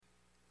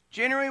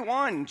January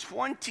 1,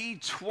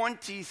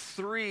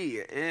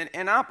 2023,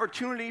 an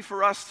opportunity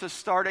for us to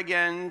start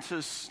again,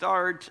 to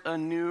start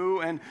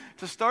anew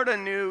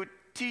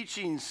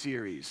teaching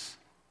series,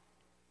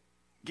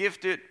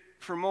 Gifted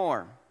for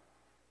More.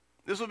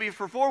 This will be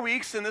for 4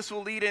 weeks, and this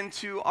will lead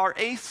into our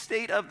 8th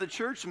State of the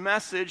Church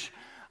message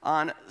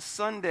on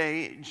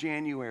Sunday,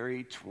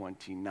 January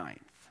 29th.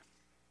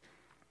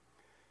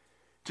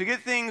 To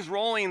get things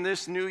rolling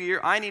this new year,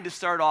 I need to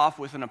start off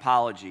with an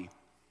apology.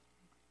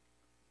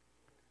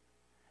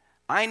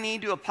 I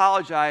need to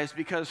apologize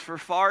because for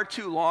far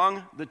too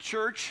long, the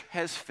church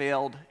has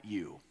failed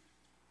you.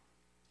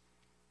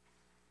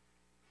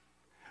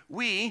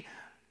 We,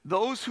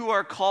 those who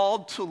are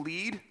called to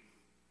lead,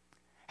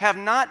 have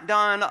not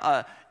done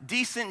a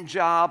decent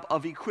job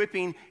of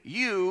equipping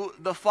you,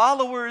 the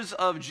followers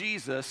of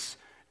Jesus,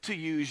 to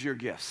use your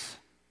gifts.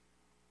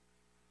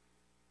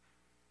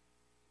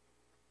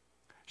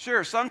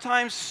 Sure,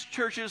 sometimes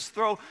churches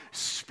throw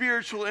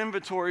spiritual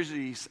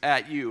inventories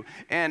at you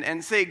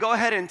and say, go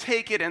ahead and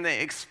take it, and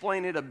they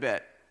explain it a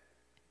bit.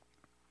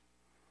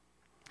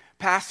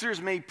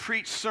 Pastors may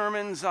preach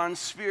sermons on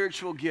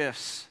spiritual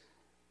gifts.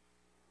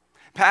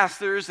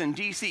 Pastors and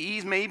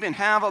DCEs may even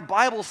have a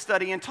Bible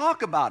study and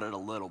talk about it a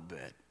little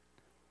bit.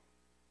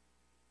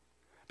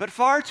 But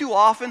far too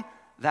often,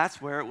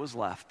 that's where it was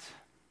left.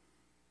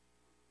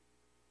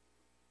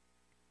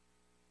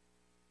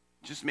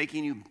 Just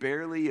making you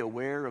barely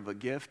aware of a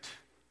gift,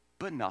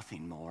 but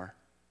nothing more.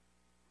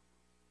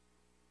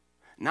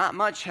 Not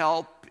much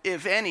help,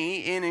 if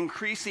any, in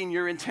increasing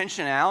your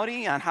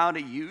intentionality on how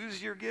to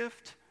use your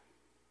gift,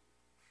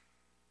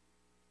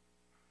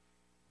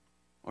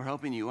 or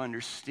helping you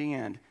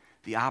understand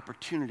the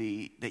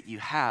opportunity that you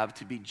have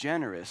to be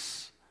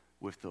generous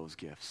with those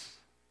gifts.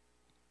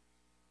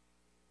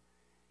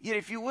 Yet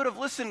if you would have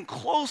listened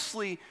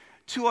closely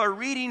to our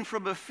reading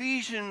from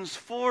Ephesians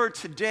 4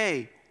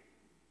 today,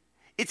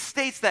 it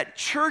states that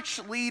church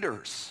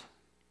leaders,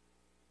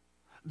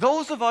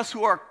 those of us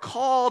who are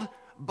called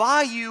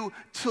by you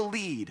to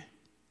lead,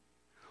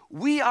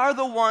 we are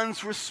the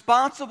ones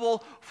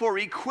responsible for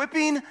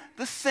equipping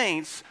the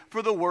saints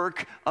for the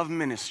work of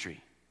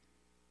ministry.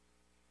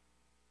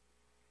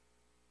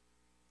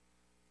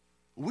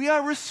 We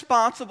are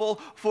responsible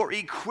for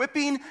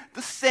equipping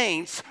the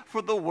saints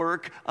for the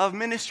work of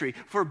ministry,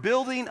 for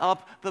building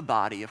up the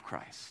body of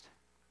Christ.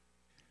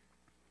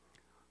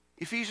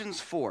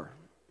 Ephesians 4.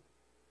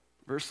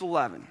 Verse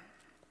 11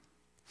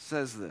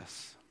 says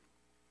this: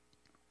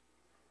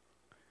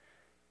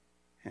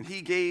 And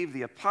he gave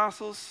the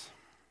apostles,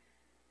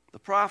 the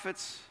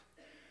prophets,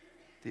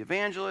 the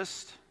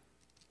evangelists,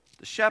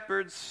 the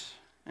shepherds,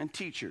 and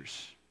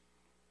teachers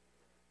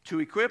to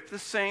equip the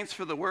saints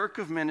for the work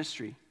of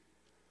ministry,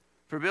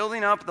 for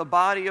building up the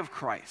body of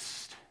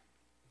Christ.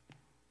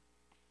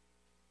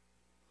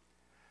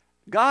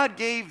 God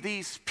gave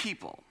these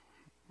people,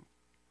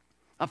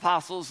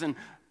 apostles and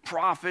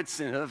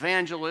prophets and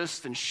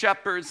evangelists and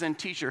shepherds and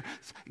teachers.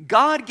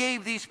 God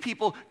gave these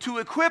people to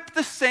equip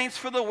the saints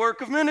for the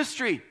work of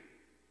ministry.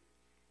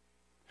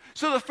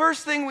 So the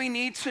first thing we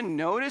need to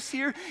notice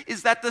here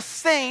is that the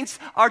saints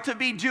are to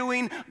be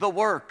doing the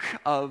work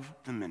of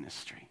the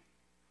ministry.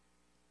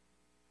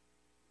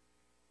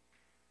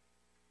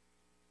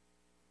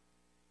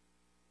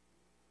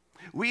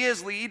 We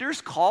as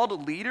leaders,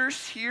 called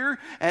leaders here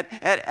at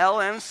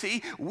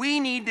LMC,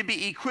 we need to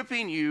be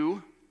equipping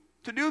you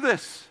to do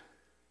this.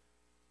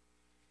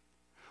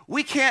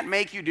 We can't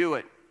make you do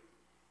it.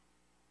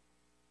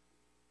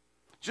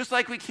 Just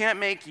like we can't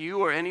make you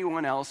or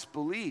anyone else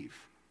believe.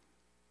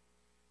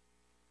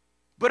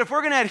 But if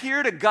we're going to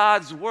adhere to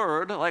God's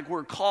word like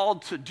we're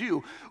called to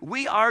do,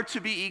 we are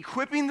to be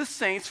equipping the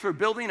saints for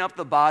building up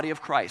the body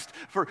of Christ,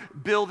 for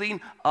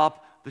building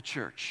up the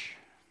church.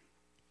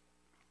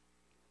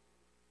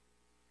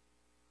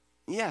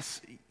 Yes,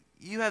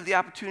 you have the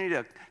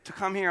opportunity to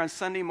come here on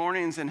Sunday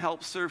mornings and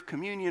help serve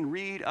communion,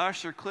 read,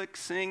 usher, click,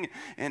 sing,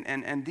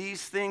 and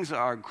these things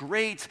are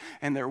great,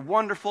 and they're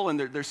wonderful, and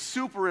they're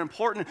super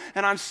important,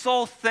 and I'm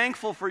so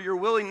thankful for your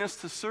willingness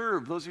to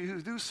serve, those of you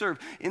who do serve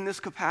in this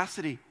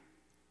capacity.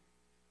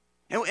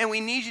 And we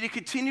need you to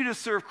continue to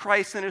serve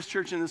Christ and His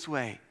church in this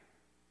way.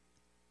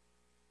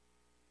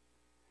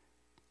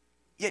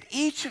 Yet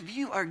each of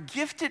you are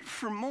gifted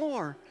for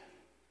more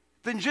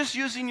than just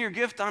using your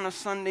gift on a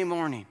Sunday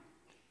morning.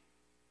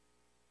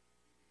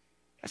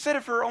 I said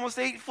it for almost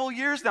 8 full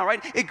years now, right?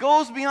 It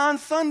goes beyond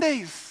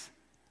Sundays.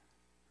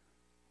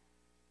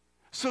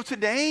 So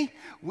today,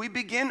 we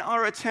begin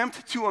our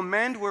attempt to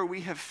amend where we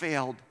have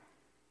failed,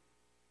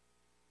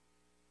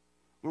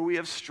 where we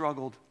have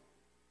struggled.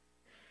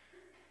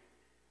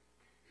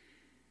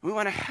 We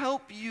want to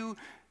help you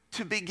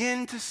to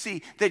begin to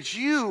see that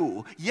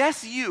you,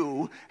 yes,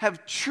 you,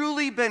 have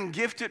truly been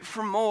gifted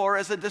for more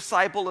as a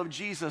disciple of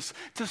Jesus,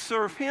 to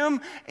serve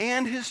Him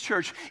and His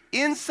church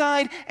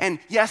inside and,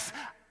 yes,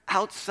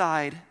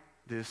 outside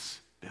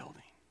this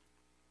building.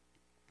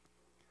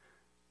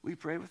 Will you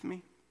pray with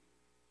me?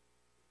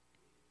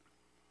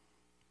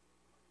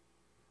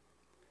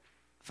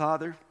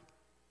 Father,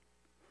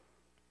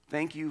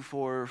 Thank you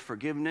for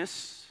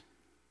forgiveness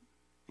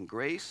and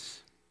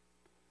grace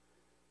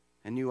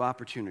and new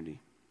opportunity.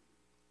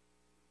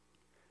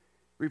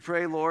 We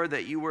pray, Lord,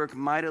 that you work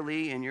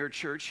mightily in your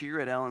church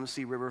here at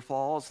LMC River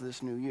Falls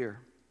this new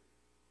year.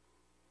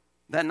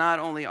 That not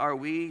only are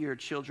we, your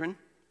children,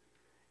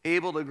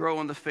 able to grow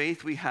in the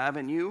faith we have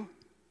in you,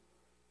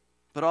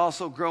 but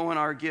also grow in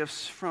our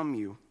gifts from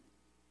you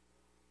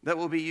that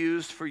will be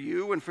used for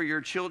you and for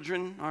your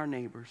children, our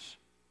neighbors.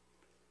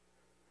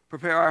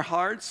 Prepare our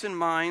hearts and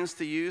minds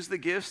to use the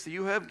gifts that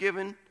you have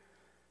given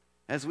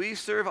as we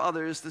serve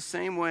others the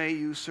same way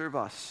you serve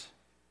us.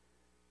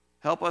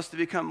 Help us to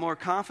become more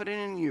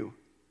confident in you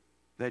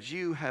that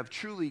you have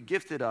truly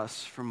gifted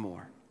us for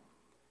more.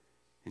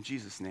 In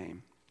Jesus'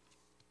 name,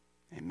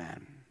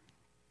 amen.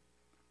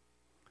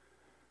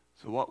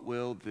 So what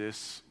will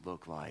this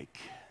look like?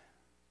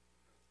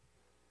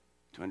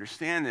 To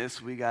understand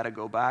this, we got to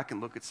go back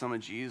and look at some of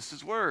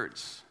Jesus'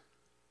 words.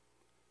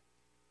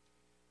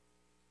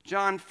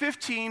 John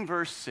 15,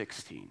 verse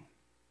 16.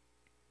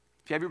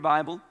 If you have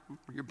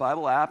your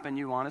Bible app, and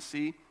you want to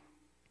see,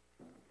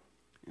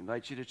 I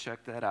invite you to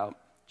check that out.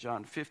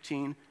 John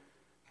 15,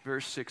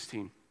 verse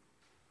 16.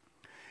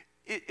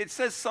 It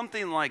says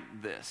something like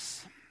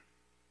this.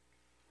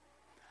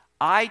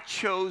 I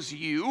chose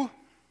you.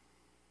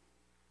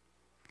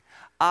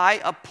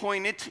 I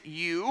appointed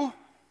you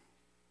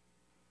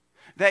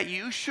that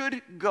you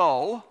should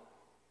go,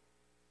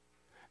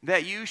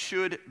 that you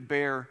should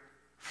bear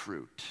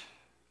fruit.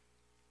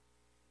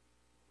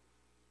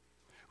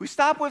 We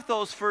stop with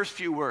those first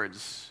few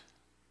words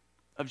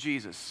of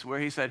Jesus, where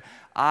he said,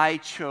 I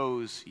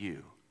chose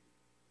you.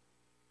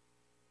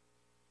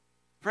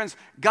 Friends,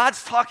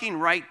 God's talking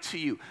right to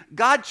you.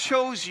 God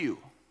chose you.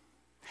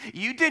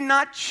 You did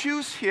not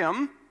choose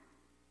him.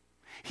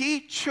 He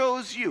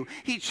chose you.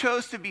 He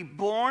chose to be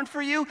born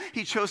for you.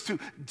 He chose to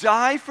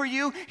die for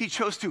you. He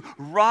chose to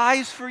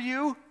rise for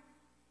you.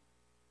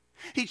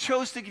 He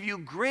chose to give you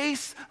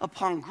grace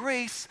upon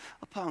grace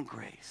upon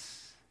grace.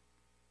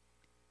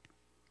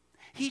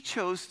 He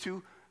chose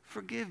to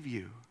forgive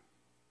you.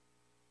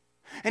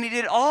 And he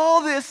did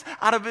all this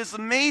out of his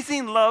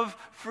amazing love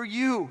for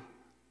you.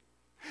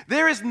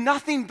 There is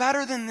nothing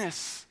better than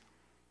this.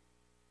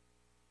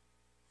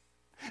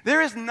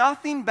 There is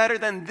nothing better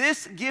than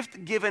this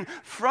gift given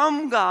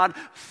from God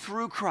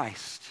through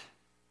Christ.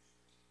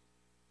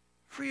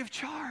 Free of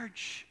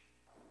charge.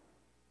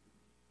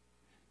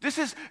 This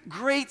is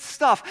great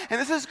stuff.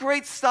 And this is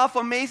great stuff,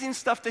 amazing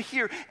stuff to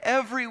hear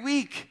every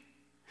week.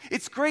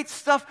 It's great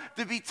stuff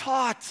to be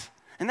taught.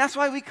 And that's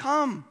why we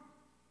come.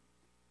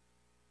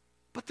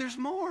 But there's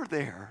more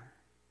there.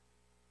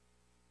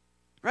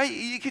 Right?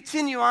 You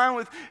continue on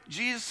with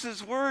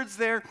Jesus' words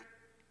there.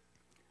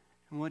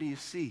 And what do you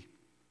see?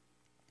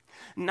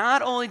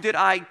 Not only did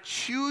I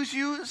choose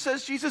you,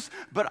 says Jesus,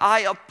 but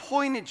I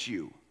appointed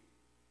you.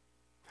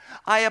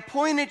 I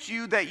appointed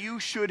you that you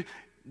should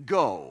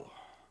go.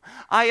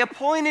 I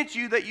appointed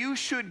you that you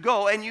should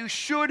go and you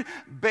should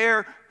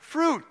bear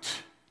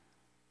fruit.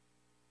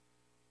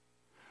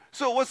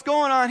 So what's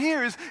going on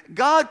here is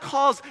God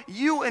calls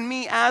you and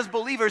me as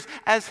believers,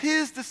 as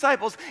his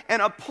disciples,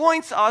 and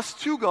appoints us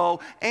to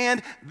go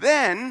and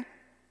then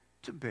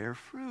to bear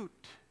fruit.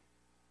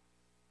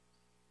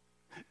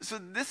 So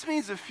this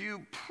means a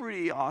few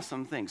pretty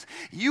awesome things.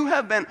 You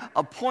have been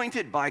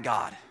appointed by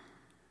God.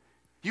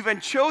 You've been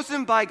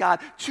chosen by God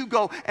to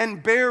go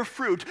and bear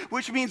fruit,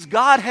 which means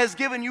God has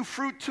given you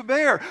fruit to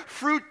bear,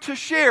 fruit to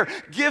share,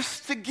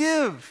 gifts to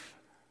give.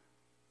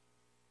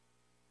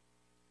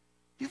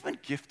 You've been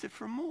gifted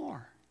for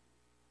more.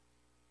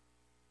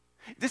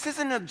 This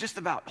isn't just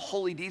about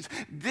holy deeds.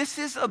 This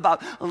is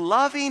about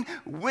loving,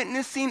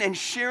 witnessing, and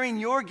sharing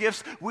your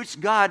gifts, which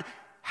God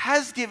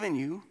has given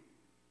you,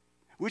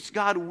 which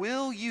God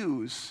will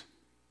use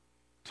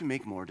to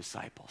make more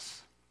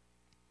disciples.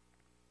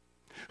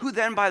 Who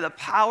then, by the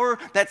power,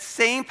 that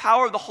same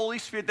power of the Holy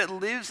Spirit that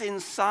lives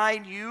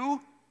inside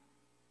you,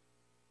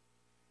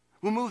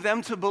 will move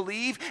them to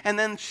believe and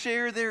then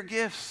share their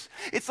gifts.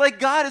 It's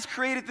like God has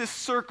created this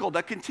circle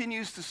that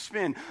continues to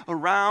spin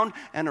around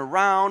and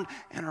around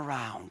and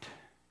around.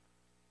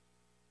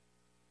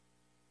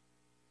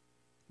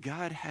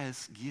 God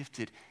has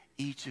gifted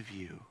each of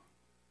you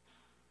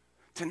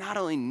to not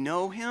only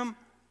know him,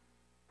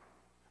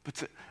 but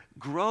to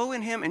grow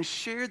in him and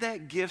share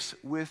that gifts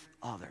with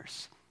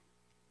others.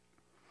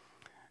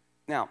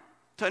 Now,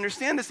 to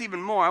understand this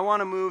even more, I want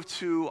to move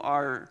to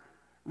our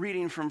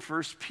reading from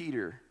 1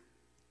 Peter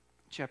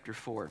chapter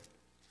 4.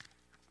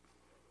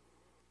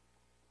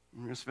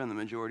 We're going to spend the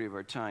majority of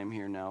our time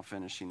here now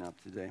finishing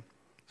up today.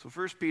 So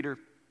 1 Peter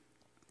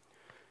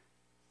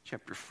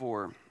chapter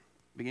 4,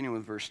 beginning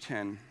with verse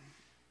 10.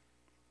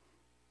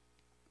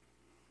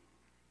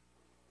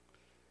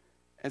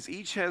 As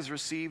each has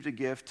received a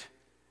gift,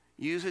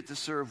 use it to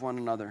serve one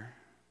another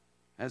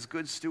as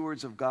good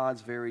stewards of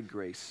God's varied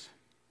grace.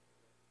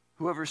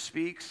 Whoever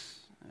speaks,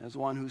 as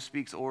one who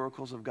speaks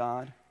oracles of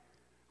God.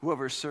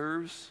 Whoever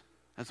serves,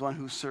 as one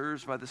who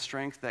serves by the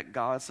strength that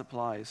God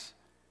supplies,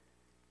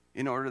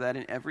 in order that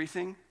in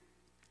everything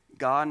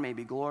God may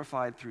be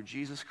glorified through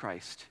Jesus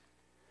Christ.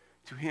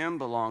 To him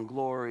belong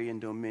glory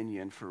and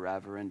dominion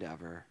forever and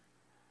ever.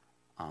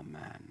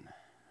 Amen.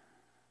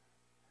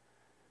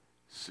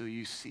 So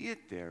you see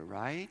it there,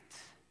 right?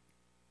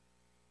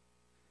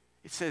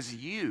 It says,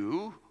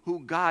 you, who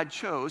God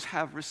chose,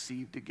 have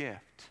received a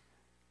gift.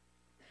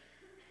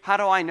 How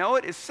do I know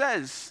it? It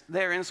says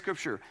there in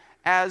Scripture,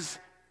 as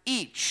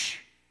each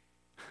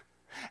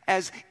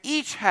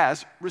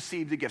has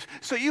received a gift.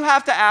 So you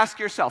have to ask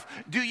yourself,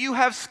 do you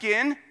have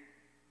skin?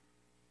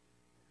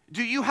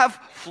 Do you have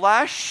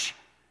flesh?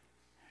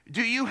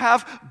 Do you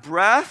have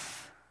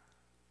breath?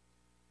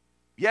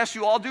 Yes,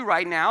 you all do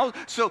right now.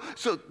 So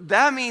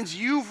that means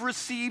you've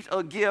received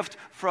a gift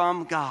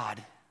from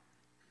God.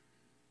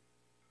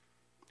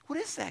 What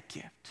is that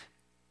gift?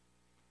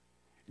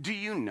 Do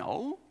you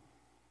know?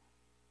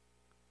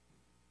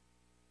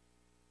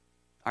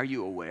 Are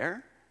you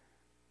aware?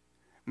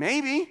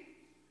 Maybe,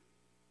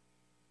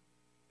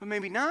 but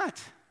maybe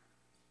not.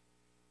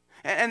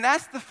 And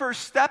that's the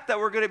first step that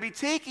we're going to be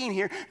taking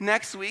here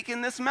next week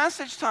in this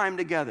message time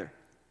together.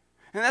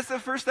 And that's the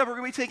first step we're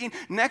going to be taking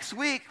next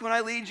week when I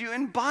lead you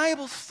in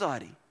Bible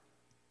study.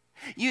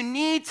 You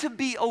need to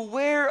be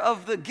aware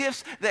of the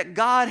gifts that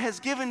God has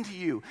given to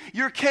you,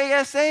 your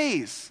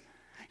KSAs,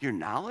 your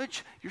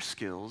knowledge, your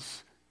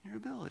skills, your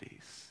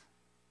abilities.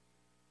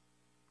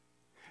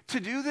 To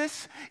do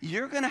this,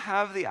 you're going to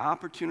have the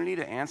opportunity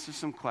to answer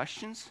some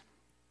questions,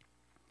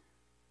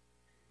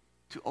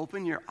 to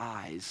open your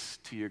eyes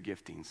to your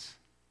giftings.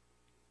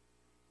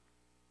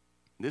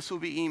 This will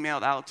be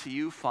emailed out to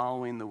you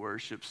following the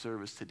worship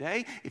service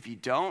today. If you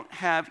don't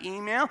have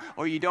email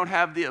or you don't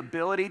have the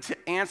ability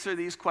to answer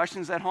these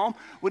questions at home,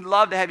 we'd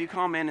love to have you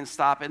come in and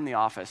stop in the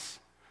office.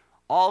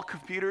 All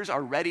computers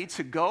are ready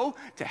to go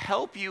to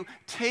help you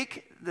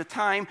take the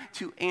time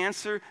to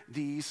answer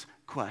these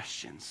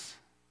questions.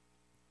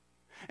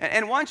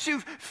 And once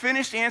you've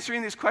finished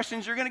answering these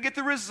questions, you're going to get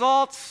the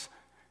results.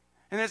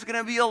 And there's going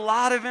to be a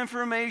lot of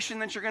information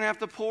that you're going to have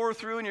to pour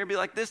through, and you'll be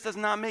like, this does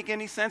not make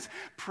any sense.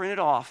 Print it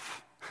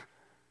off.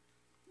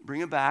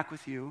 Bring it back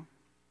with you.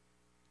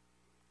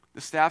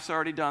 The staff's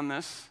already done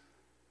this.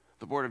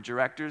 The board of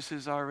directors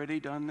has already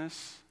done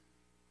this,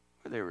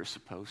 or they were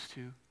supposed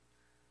to.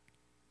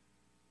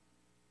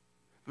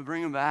 But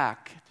bring them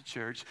back to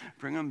church.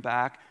 Bring them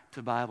back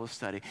to Bible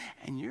study.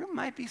 And you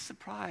might be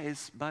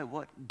surprised by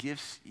what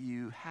gifts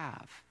you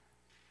have.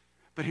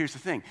 But here's the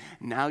thing.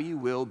 Now you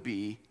will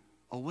be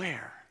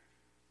aware.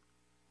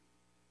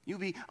 You'll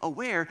be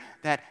aware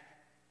that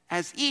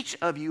as each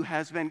of you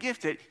has been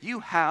gifted, you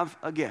have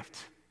a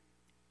gift.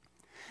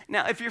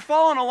 Now, if you're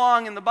following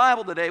along in the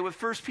Bible today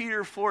with 1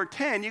 Peter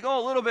 4:10, you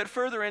go a little bit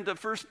further into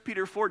 1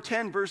 Peter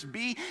 4:10, verse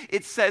B,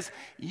 it says,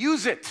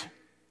 use it.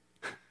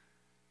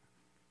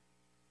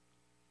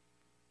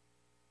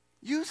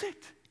 Use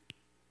it.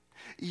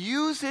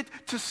 Use it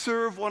to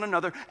serve one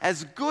another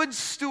as good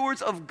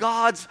stewards of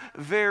God's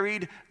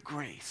varied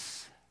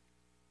grace.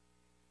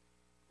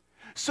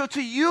 So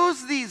to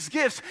use these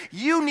gifts,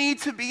 you need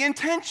to be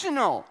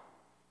intentional.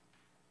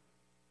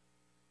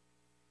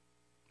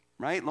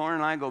 Right? Lauren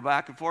and I go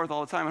back and forth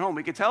all the time at home.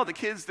 We can tell the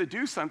kids to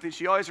do something.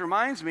 She always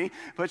reminds me,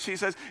 but she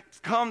says,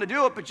 come to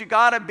do it, but you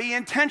got to be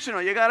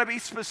intentional. You got to be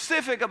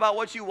specific about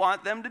what you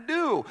want them to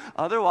do.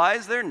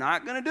 Otherwise, they're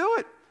not going to do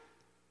it.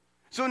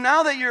 So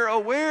now that you're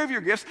aware of your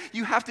gifts,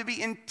 you have to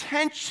be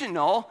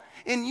intentional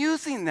in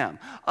using them.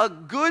 A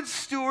good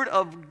steward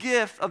of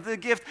the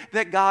gift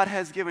that God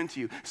has given to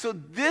you. So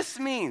this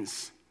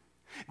means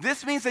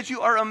that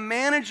you are a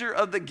manager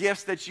of the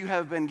gifts that you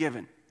have been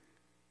given.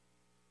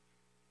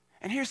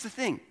 And here's the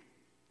thing.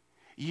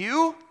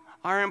 You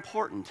are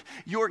important.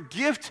 Your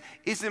gift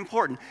is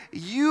important.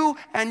 You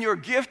and your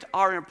gift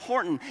are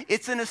important.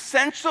 It's an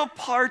essential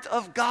part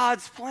of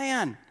God's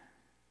plan.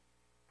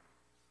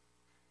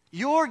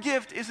 Your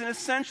gift is an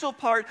essential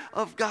part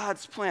of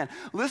God's plan.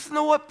 Listen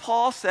to what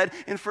Paul said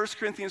in 1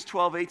 Corinthians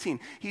 12:18.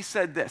 He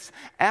said this,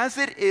 as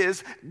it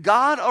is,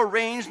 God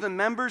arranged the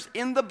members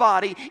in the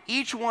body,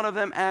 each one of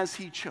them as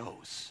he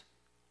chose.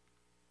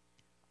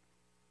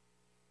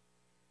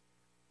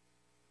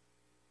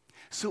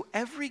 So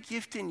every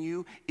gift in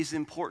you is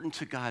important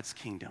to God's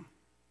kingdom.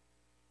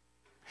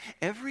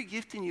 Every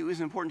gift in you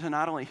is important to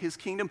not only his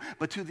kingdom,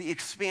 but to the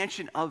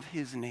expansion of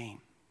his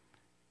name.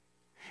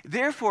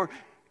 Therefore,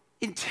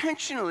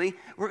 intentionally,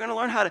 we're going to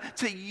learn how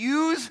to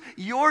use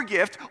your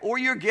gift or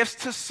your gifts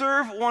to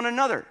serve one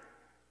another.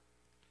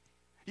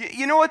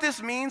 You know what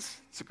this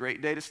means? It's a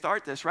great day to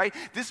start this, right?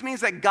 This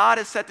means that God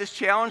has set this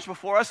challenge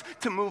before us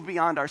to move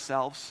beyond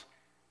ourselves.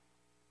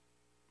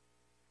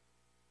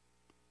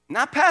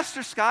 Not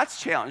Pastor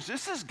Scott's challenge.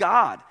 This is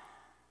God.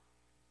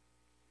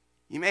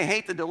 You may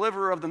hate the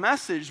deliverer of the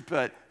message,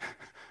 but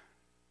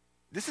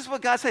this is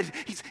what God says.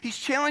 He's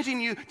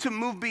challenging you to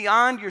move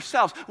beyond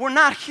yourselves. We're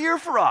not here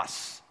for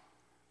us.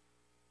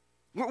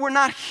 We're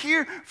not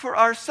here for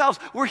ourselves.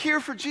 We're here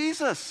for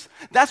Jesus.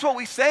 That's what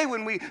we say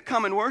when we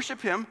come and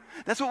worship him.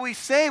 That's what we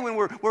say when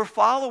we're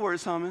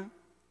followers of him.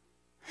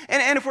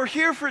 And if we're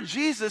here for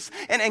Jesus,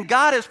 and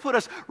God has put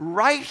us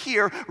right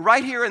here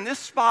in this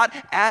spot,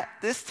 at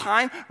this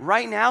time,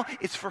 right now,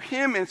 it's for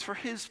Him and it's for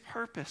His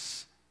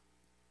purpose.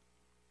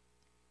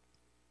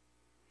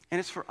 And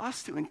it's for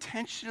us to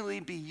intentionally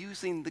be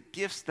using the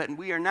gifts that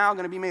we are now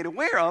going to be made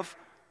aware of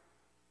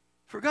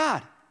for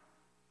God,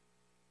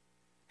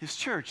 His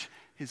church,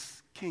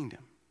 His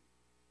kingdom.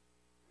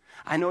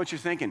 I know what you're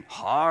thinking.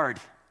 Hard.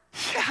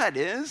 Yeah, it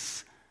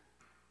is.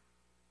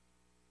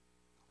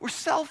 We're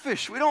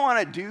selfish. We don't want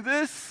to do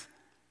this.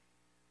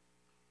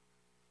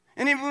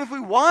 And even if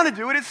we want to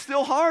do it, it's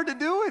still hard to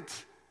do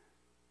it.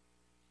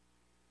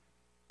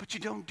 But you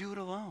don't do it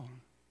alone.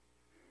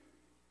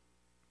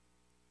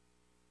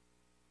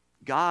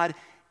 God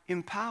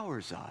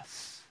empowers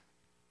us.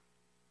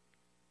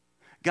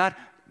 God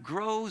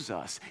grows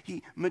us.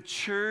 He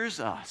matures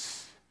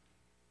us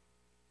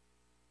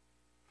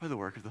by the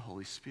work of the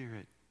Holy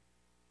Spirit.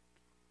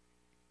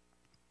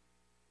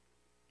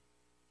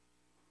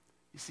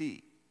 You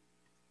see,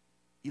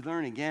 you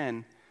learn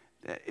again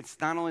that it's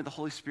not only the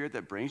Holy Spirit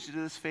that brings you to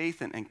this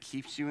faith and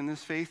keeps you in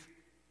this faith,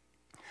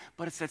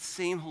 but it's that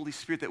same Holy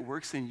Spirit that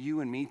works in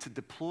you and me to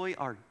deploy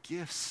our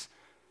gifts.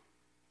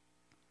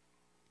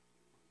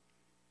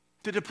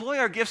 To deploy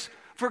our gifts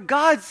for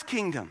God's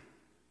kingdom.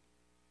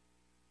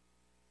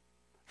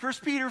 1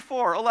 Peter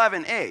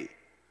 4:11a.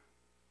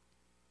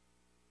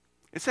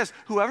 It says,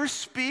 whoever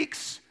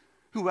speaks,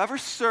 whoever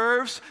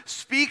serves,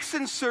 speaks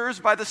and serves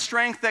by the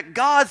strength that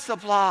God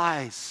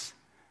supplies.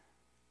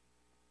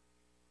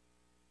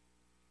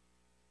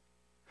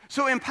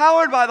 So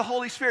empowered by the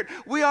Holy Spirit,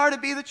 we are to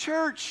be the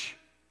church.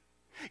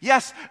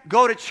 Yes,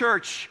 go to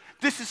church.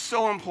 This is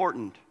so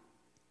important.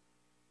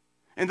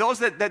 And those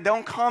that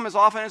don't come as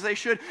often as they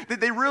should, that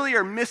they really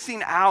are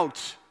missing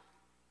out.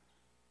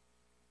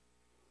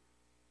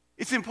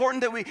 It's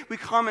important that we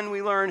come and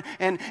we learn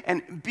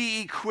and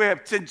be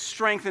equipped and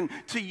strengthened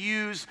to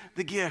use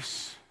the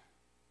gifts.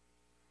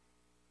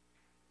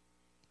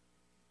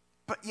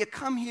 But you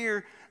come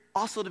here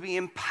also to be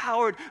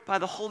empowered by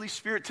the Holy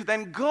Spirit to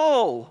then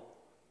go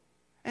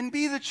and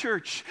be the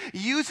church,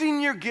 using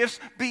your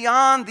gifts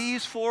beyond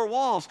these four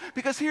walls.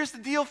 Because here's the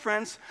deal,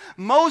 friends.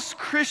 Most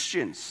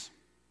Christians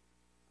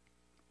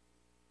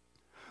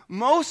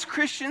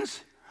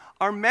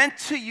are meant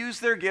to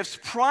use their gifts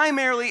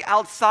primarily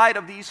outside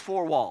of these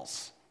four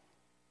walls.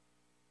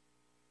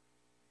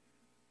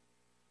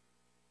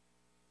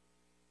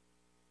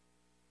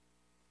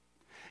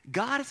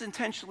 God has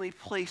intentionally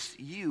placed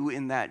you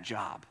in that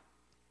job.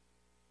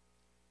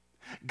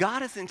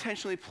 God has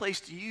intentionally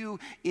placed you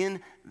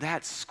in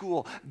that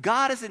school.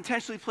 God has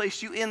intentionally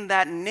placed you in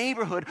that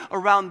neighborhood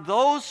around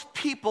those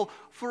people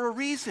for a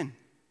reason.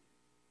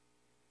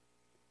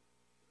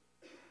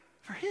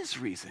 For His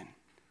reason.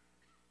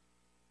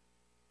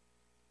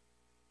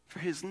 For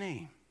His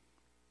name.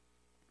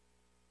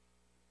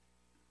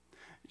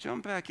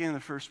 Jump back in to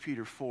 1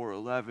 Peter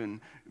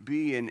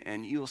 4:11b,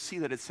 and you'll see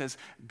that it says,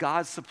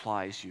 God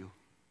supplies you.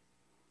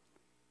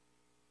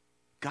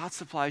 God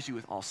supplies you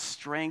with all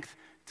strength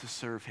to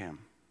serve Him,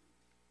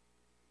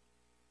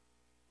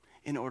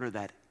 in order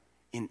that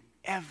in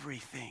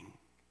everything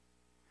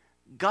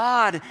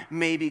God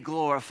may be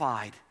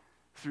glorified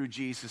through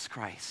Jesus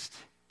Christ.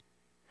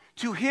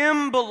 To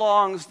Him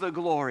belongs the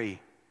glory.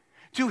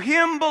 To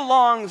Him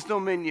belongs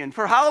dominion.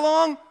 For how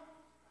long?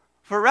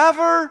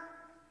 Forever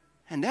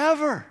and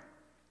ever.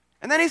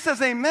 And then he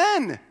says,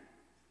 amen.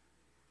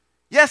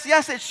 Yes,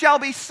 yes, it shall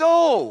be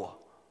so.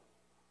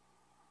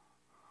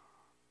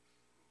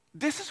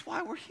 This is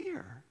why we're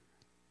here.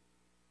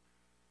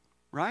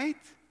 Right?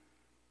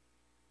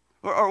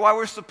 Or why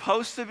we're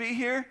supposed to be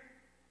here?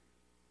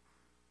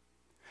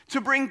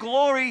 To bring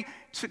glory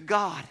to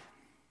God.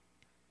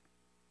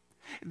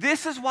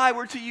 This is why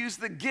we're to use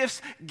the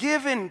gifts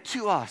given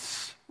to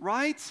us,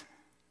 right?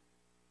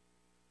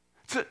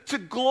 To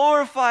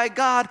glorify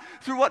God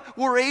through what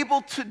we're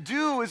able to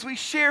do as we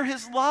share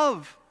His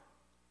love.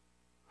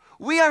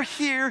 We are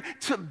here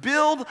to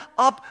build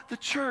up the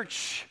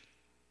church.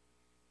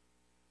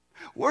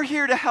 We're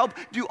here to help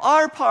do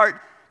our part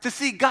to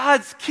see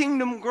God's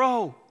kingdom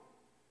grow.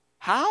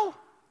 How?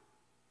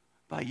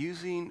 By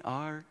using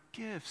our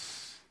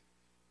gifts.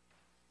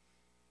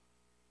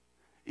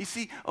 You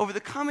see, over the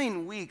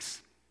coming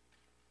weeks,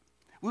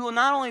 we will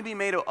not only be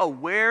made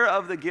aware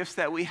of the gifts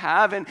that we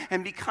have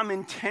and become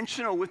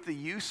intentional with the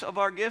use of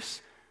our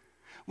gifts,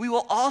 we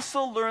will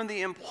also learn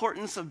the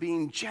importance of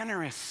being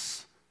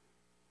generous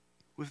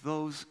with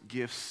those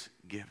gifts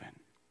given.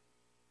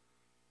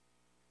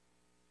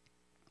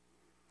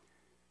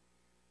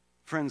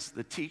 Friends,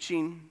 the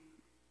teaching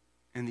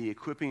and the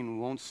equipping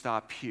won't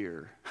stop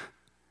here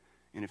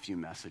in a few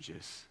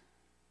messages.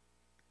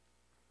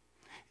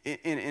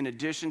 In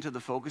addition to the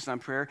focus on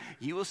prayer,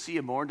 you will see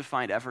a more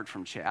defined effort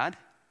from Chad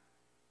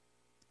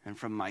and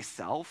from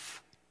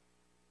myself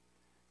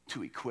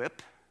to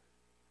equip,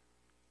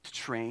 to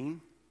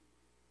train,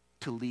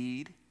 to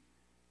lead,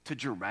 to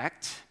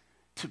direct,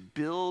 to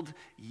build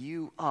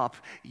you up.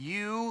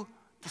 You,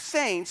 the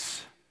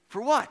saints,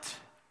 for what?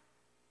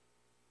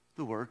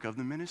 The work of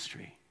the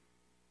ministry.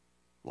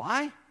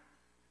 Why?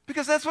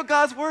 Because that's what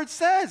God's word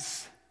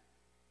says.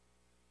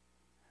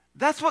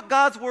 That's what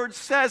God's word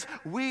says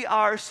we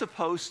are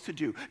supposed to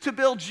do. To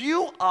build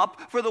you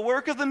up for the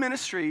work of the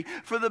ministry,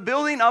 for the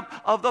building up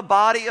of the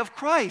body of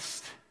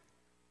Christ.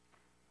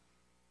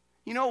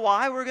 You know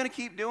why we're going to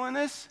keep doing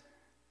this?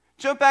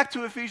 Jump back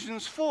to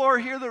Ephesians 4,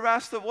 hear the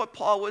rest of what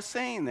Paul was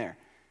saying there.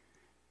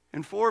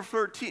 In 4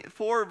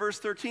 verse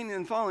 13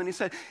 and following, he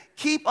said,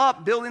 keep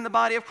up building the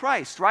body of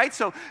Christ, right?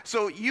 So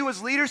you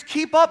as leaders,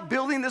 keep up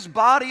building this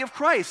body of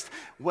Christ.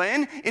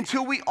 When?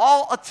 Until we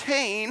all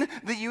attain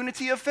the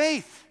unity of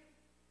faith.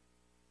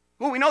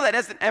 Well, we know that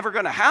isn't ever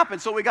going to happen,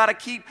 so we got to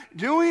keep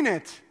doing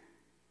it.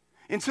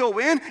 Until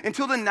when?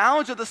 Until the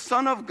knowledge of the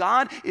Son of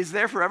God is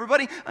there for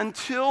everybody.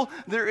 Until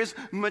there is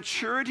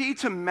maturity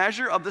to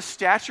measure of the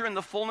stature and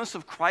the fullness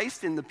of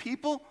Christ in the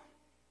people.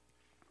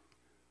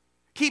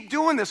 Keep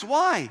doing this.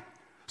 Why?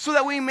 So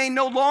that we may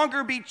no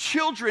longer be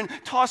children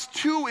tossed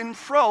to and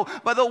fro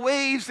by the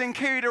waves and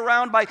carried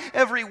around by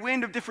every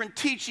wind of different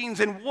teachings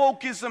and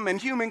wokeism and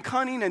human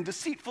cunning and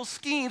deceitful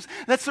schemes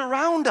that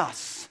surround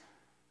us.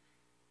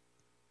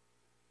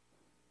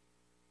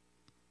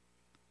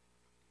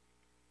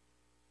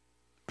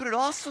 But it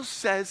also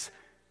says,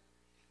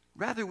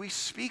 rather, we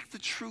speak the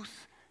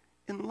truth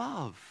in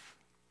love.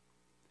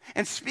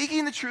 And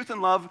speaking the truth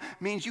in love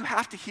means you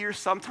have to hear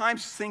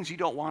sometimes things you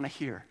don't want to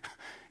hear.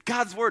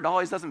 God's word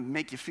always doesn't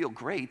make you feel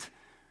great.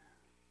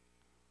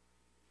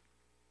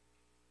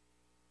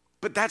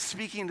 But that's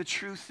speaking the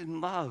truth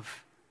in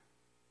love.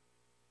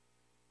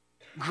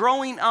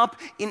 Growing up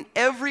in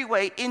every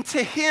way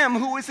into Him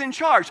who is in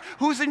charge.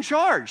 Who's in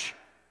charge?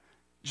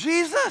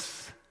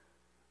 Jesus.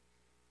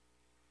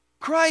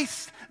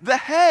 Christ, the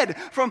head,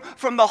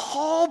 from the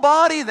whole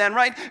body then,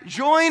 right?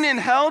 Joined and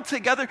held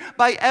together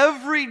by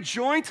every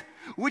joint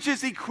which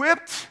is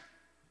equipped.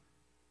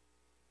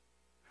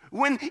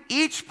 When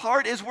each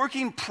part is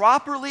working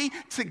properly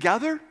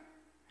together,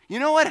 you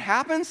know what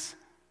happens?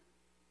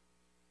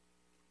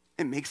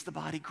 It makes the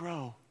body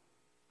grow.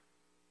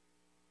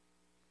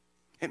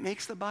 It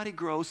makes the body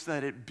grow so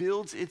that it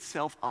builds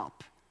itself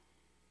up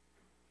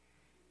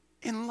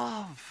in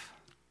love.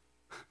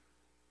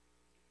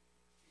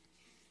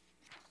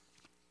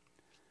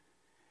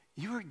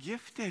 You are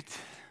gifted.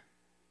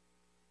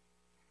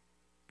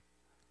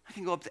 I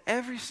can go up to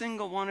every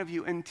single one of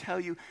you and tell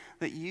you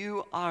that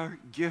you are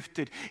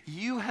gifted.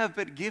 You have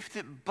been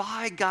gifted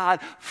by God,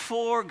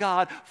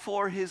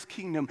 for His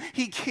kingdom.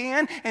 He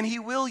can and He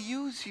will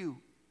use you.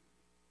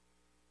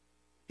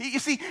 You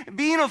see,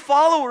 being a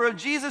follower of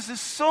Jesus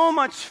is so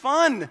much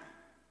fun.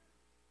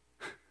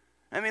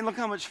 I mean, look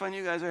how much fun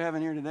you guys are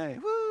having here today.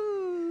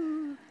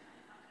 Woo!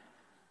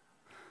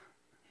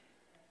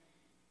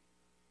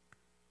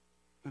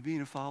 But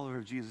being a follower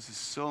of Jesus is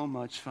so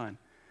much fun,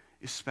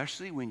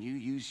 especially when you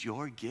use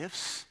your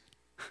gifts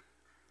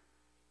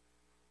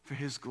for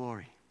His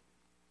glory.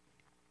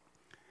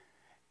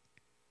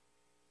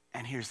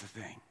 And here's the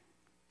thing.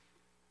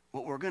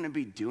 What we're going to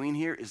be doing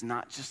here is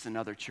not just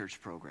another church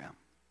program.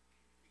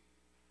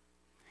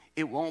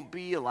 It won't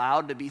be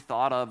allowed to be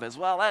thought of as,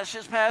 well, that's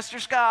just Pastor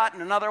Scott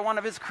and another one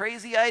of his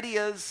crazy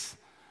ideas.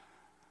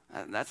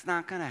 That's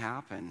not going to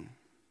happen.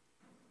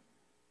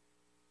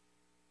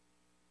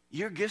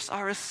 Your gifts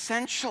are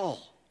essential.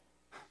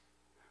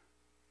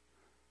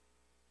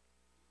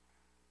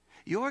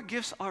 Your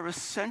gifts are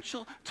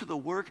essential to the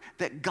work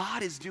that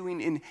God is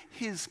doing in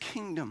His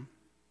kingdom.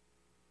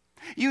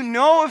 You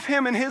know of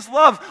Him and His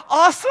love.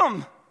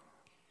 Awesome.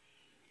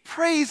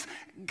 Praise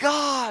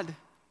God.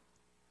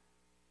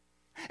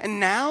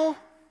 And now,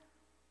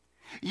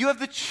 you have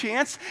the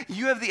chance,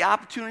 you have the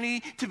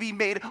opportunity to be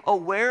made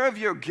aware of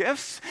your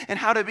gifts and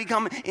how to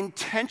become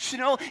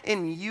intentional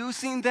in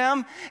using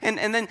them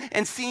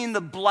and seeing the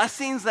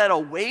blessings that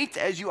await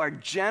as you are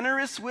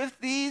generous with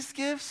these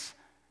gifts.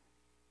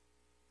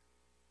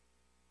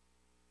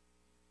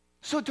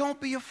 So don't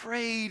be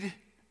afraid.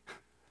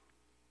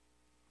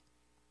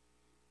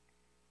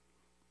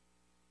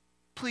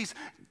 Please,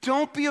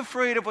 don't be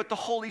afraid of what the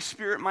Holy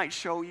Spirit might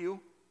show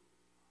you.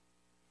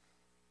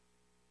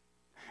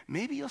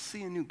 Maybe you'll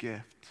see a new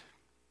gift.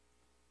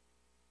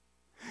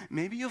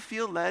 Maybe you'll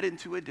feel led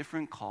into a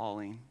different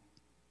calling.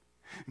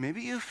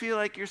 Maybe you feel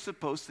like you're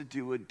supposed to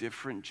do a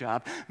different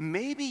job.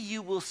 Maybe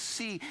you will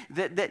see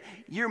that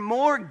you're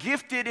more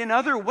gifted in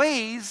other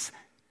ways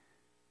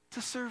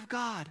to serve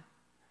God.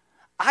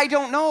 I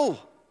don't know.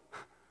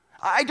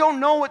 I don't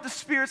know what the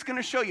Spirit's going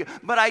to show you,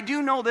 but I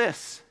do know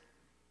this.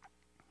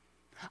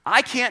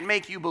 I can't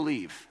make you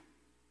believe.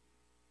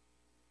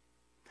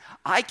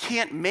 I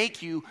can't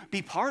make you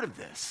be part of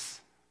this.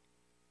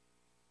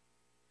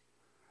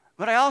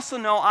 But I also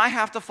know I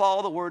have to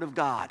follow the Word of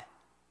God.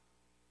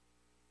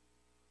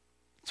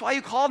 That's why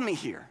you called me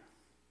here.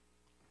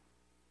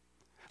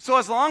 So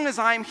as long as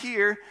I'm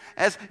here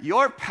as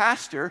your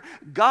pastor,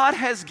 God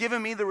has given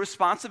me the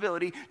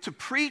responsibility to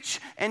preach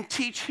and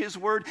teach His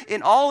Word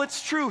in all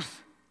its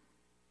truth.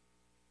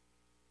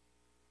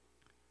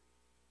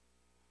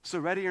 So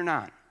ready or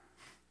not,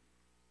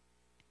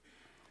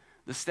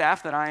 the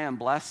staff that I am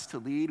blessed to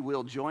lead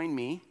will join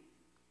me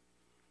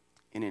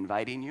in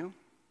inviting you,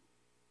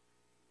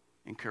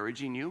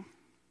 encouraging you,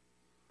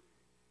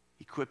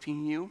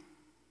 equipping you,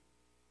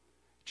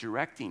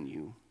 directing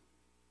you,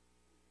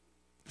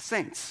 the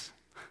saints,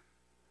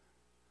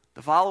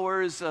 the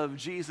followers of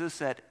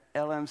Jesus at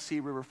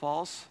LMC River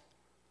Falls,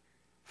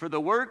 for the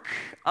work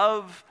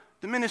of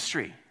the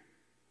ministry.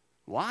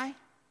 Why?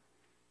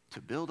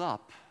 To build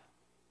up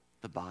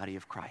the body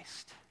of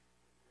Christ.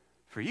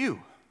 For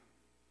you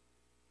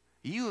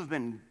have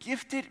been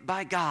gifted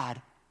by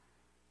God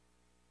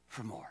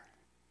for more.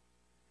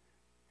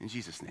 In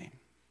Jesus' name,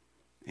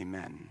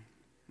 amen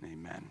and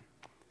amen.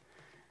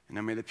 And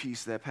now may the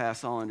peace that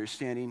passes all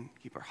understanding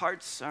keep our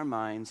hearts, our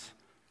minds,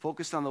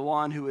 focused on the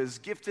one who has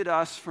gifted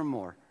us for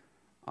more,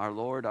 our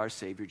Lord, our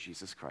Savior,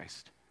 Jesus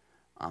Christ.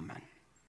 Amen.